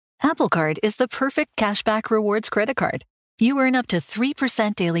Apple Card is the perfect cashback rewards credit card. You earn up to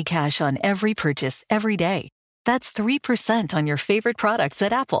 3% daily cash on every purchase every day. That's 3% on your favorite products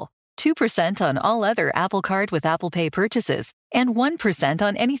at Apple, 2% on all other Apple Card with Apple Pay purchases, and 1%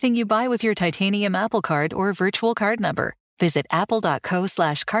 on anything you buy with your titanium Apple Card or virtual card number. Visit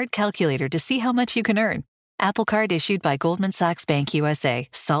apple.co/card calculator to see how much you can earn. Apple Card issued by Goldman Sachs Bank USA,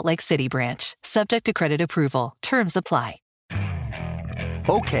 Salt Lake City branch. Subject to credit approval. Terms apply.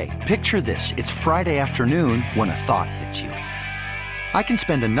 Okay, picture this. It's Friday afternoon when a thought hits you. I can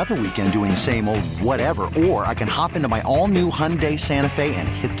spend another weekend doing the same old whatever, or I can hop into my all-new Hyundai Santa Fe and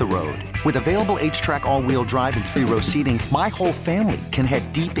hit the road. With available H-Track all-wheel drive and 3-row seating, my whole family can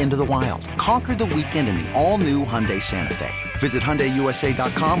head deep into the wild. Conquer the weekend in the all-new Hyundai Santa Fe. Visit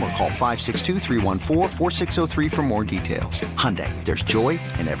HyundaiUSA.com or call 562-314-4603 for more details. Hyundai, there's joy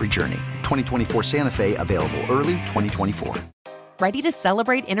in every journey. 2024 Santa Fe, available early 2024. Ready to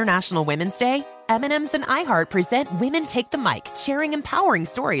celebrate International Women's Day? M&M's and iHeart present Women Take the Mic, sharing empowering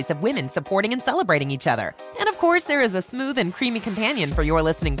stories of women supporting and celebrating each other. And of course, there is a smooth and creamy companion for your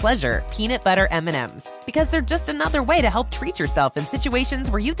listening pleasure, peanut butter M&M's. Because they're just another way to help treat yourself in situations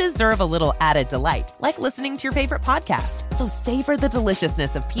where you deserve a little added delight, like listening to your favorite podcast. So savor the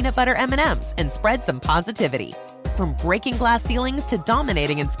deliciousness of peanut butter M&M's and spread some positivity. From breaking glass ceilings to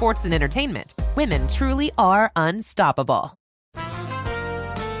dominating in sports and entertainment, women truly are unstoppable.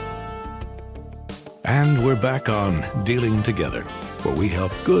 And we're back on Dealing Together, where we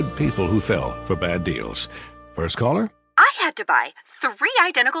help good people who fell for bad deals. First caller? I had to buy 3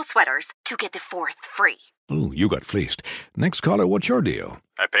 identical sweaters to get the 4th free. Ooh, you got fleeced. Next caller, what's your deal?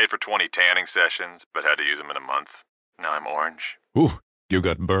 I paid for 20 tanning sessions, but had to use them in a month. Now I'm orange. Ooh, you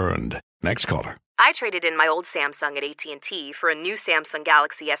got burned. Next caller. I traded in my old Samsung at AT&T for a new Samsung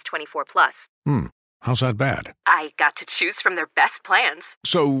Galaxy S24 Plus. How's that bad? I got to choose from their best plans.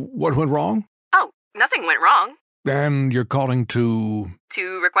 So, what went wrong? Oh, nothing went wrong. And you're calling to...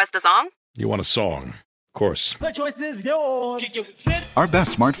 To request a song? You want a song. Of course. The choice is yours. Our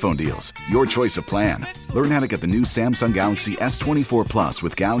best smartphone deals. Your choice of plan. Learn how to get the new Samsung Galaxy S24 Plus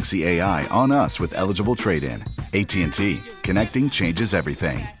with Galaxy AI on us with eligible trade-in. AT&T. Connecting changes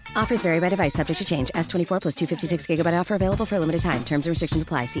everything. Offers vary by device, subject to change. S24 plus 256 gigabyte offer available for a limited time. Terms and restrictions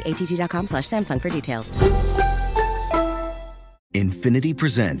apply. See att.com/Samsung for details. Infiniti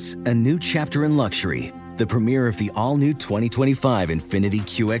presents a new chapter in luxury, the premiere of the all-new 2025 Infiniti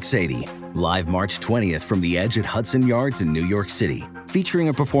QX80, live March 20th from the Edge at Hudson Yards in New York City, featuring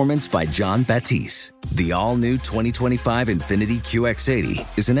a performance by Jon Batiste. The all-new 2025 Infiniti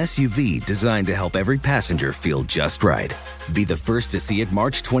QX80 is an SUV designed to help every passenger feel just right. Be the first to see it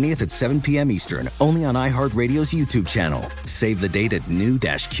March 20th at 7 p.m. Eastern, only on iHeartRadio's YouTube channel. Save the date at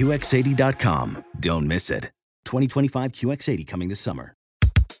new-QX80.com. Don't miss it. 2025 QX80 coming this summer.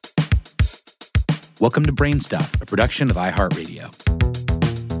 Welcome to Brainstuff, a production of iHeartRadio.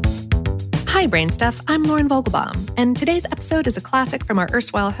 Hi, Brainstuff. I'm Lauren Vogelbaum, and today's episode is a classic from our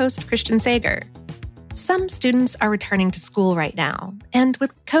erstwhile host, Christian Sager. Some students are returning to school right now, and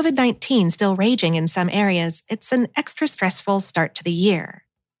with COVID-19 still raging in some areas, it's an extra stressful start to the year.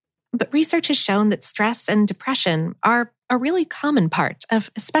 But research has shown that stress and depression are a really common part of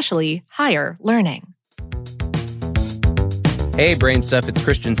especially higher learning. Hey, Brain Stuff, it's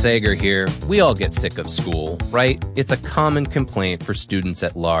Christian Sager here. We all get sick of school, right? It's a common complaint for students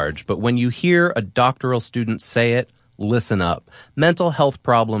at large, but when you hear a doctoral student say it, listen up. Mental health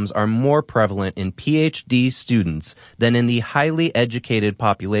problems are more prevalent in PhD students than in the highly educated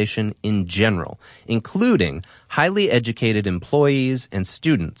population in general, including highly educated employees and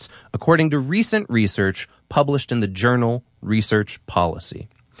students, according to recent research published in the journal Research Policy.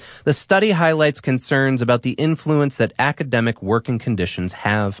 The study highlights concerns about the influence that academic working conditions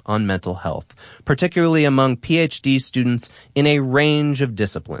have on mental health, particularly among PhD students in a range of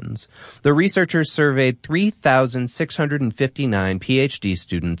disciplines. The researchers surveyed 3,659 PhD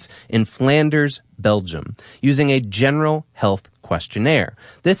students in Flanders, Belgium, using a general health questionnaire.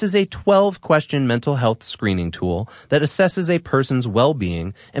 This is a 12-question mental health screening tool that assesses a person's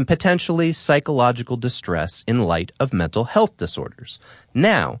well-being and potentially psychological distress in light of mental health disorders.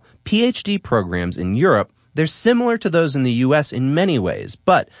 Now, PhD programs in Europe, they're similar to those in the U.S. in many ways,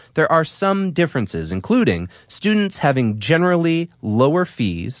 but there are some differences, including students having generally lower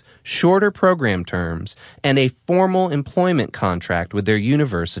fees, shorter program terms, and a formal employment contract with their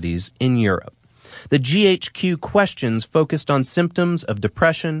universities in Europe. The GHQ questions focused on symptoms of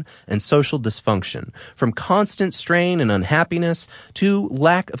depression and social dysfunction, from constant strain and unhappiness to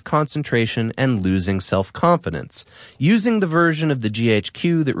lack of concentration and losing self-confidence. Using the version of the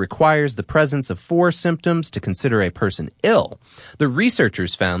GHQ that requires the presence of 4 symptoms to consider a person ill, the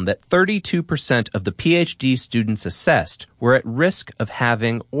researchers found that 32% of the PhD students assessed were at risk of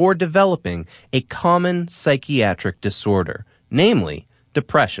having or developing a common psychiatric disorder, namely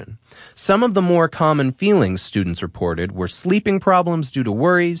depression. Some of the more common feelings students reported were sleeping problems due to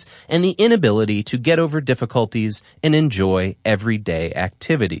worries and the inability to get over difficulties and enjoy everyday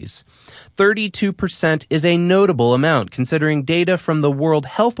activities. 32% is a notable amount considering data from the World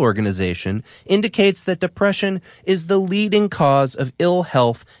Health Organization indicates that depression is the leading cause of ill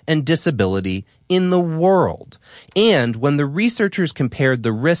health and disability in the world. And when the researchers compared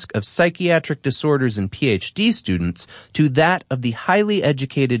the risk of psychiatric disorders in PhD students to that of the highly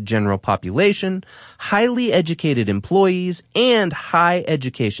educated general population, highly educated employees, and high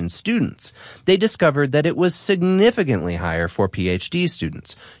education students, they discovered that it was significantly higher for PhD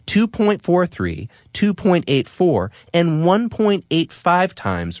students, 2.43, 2.84, and 1.85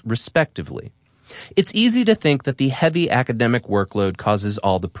 times respectively. It's easy to think that the heavy academic workload causes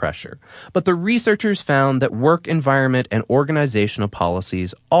all the pressure, but the researchers found that work environment and organizational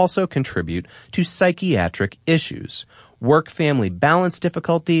policies also contribute to psychiatric issues. Work-family balance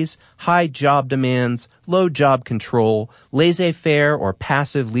difficulties, high job demands, low job control, laissez-faire or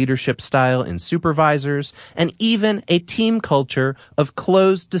passive leadership style in supervisors, and even a team culture of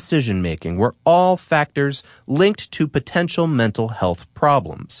closed decision-making were all factors linked to potential mental health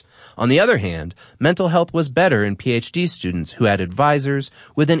problems. On the other hand, mental health was better in PhD students who had advisors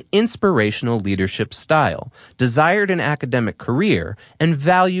with an inspirational leadership style, desired an academic career, and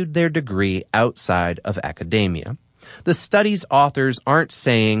valued their degree outside of academia. The study's authors aren't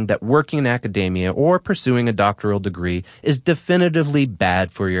saying that working in academia or pursuing a doctoral degree is definitively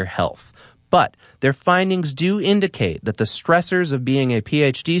bad for your health, but their findings do indicate that the stressors of being a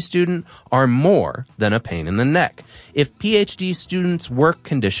PhD student are more than a pain in the neck. If PhD students' work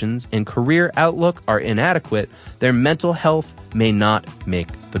conditions and career outlook are inadequate, their mental health may not make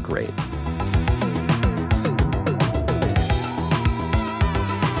the grade.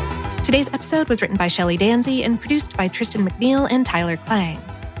 Today's episode was written by Shelley Danzy and produced by Tristan McNeil and Tyler Klang.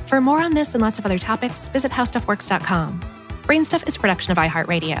 For more on this and lots of other topics, visit howstuffworks.com. Brainstuff is a production of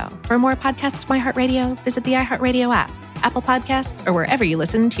iHeartRadio. For more podcasts from iHeartRadio, visit the iHeartRadio app, Apple Podcasts, or wherever you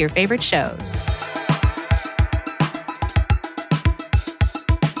listen to your favorite shows.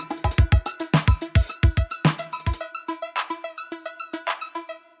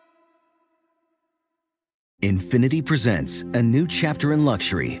 Infiniti presents a new chapter in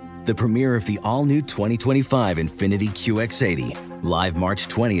luxury, the premiere of the all-new 2025 Infiniti QX80, live March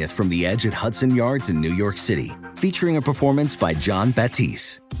 20th from the Edge at Hudson Yards in New York City, featuring a performance by John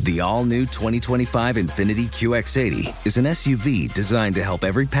Batiste. The all-new 2025 Infiniti QX80 is an SUV designed to help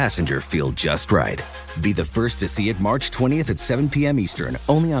every passenger feel just right. Be the first to see it March 20th at 7 p.m. Eastern,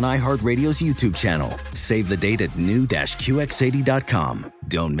 only on iHeartRadio's YouTube channel. Save the date at new-QX80.com.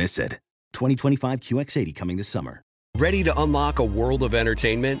 Don't miss it. 2025 QX80 coming this summer. Ready to unlock a world of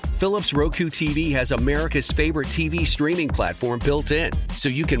entertainment? Philips Roku TV has America's favorite TV streaming platform built in, so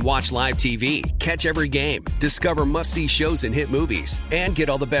you can watch live TV, catch every game, discover must-see shows and hit movies, and get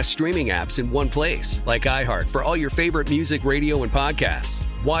all the best streaming apps in one place, like iHeart for all your favorite music, radio, and podcasts.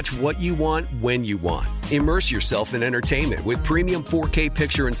 Watch what you want, when you want. Immerse yourself in entertainment with premium 4K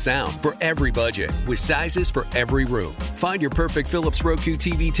picture and sound for every budget, with sizes for every room. Find your perfect Philips Roku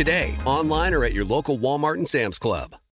TV today, online or at your local Walmart and Sam's Club.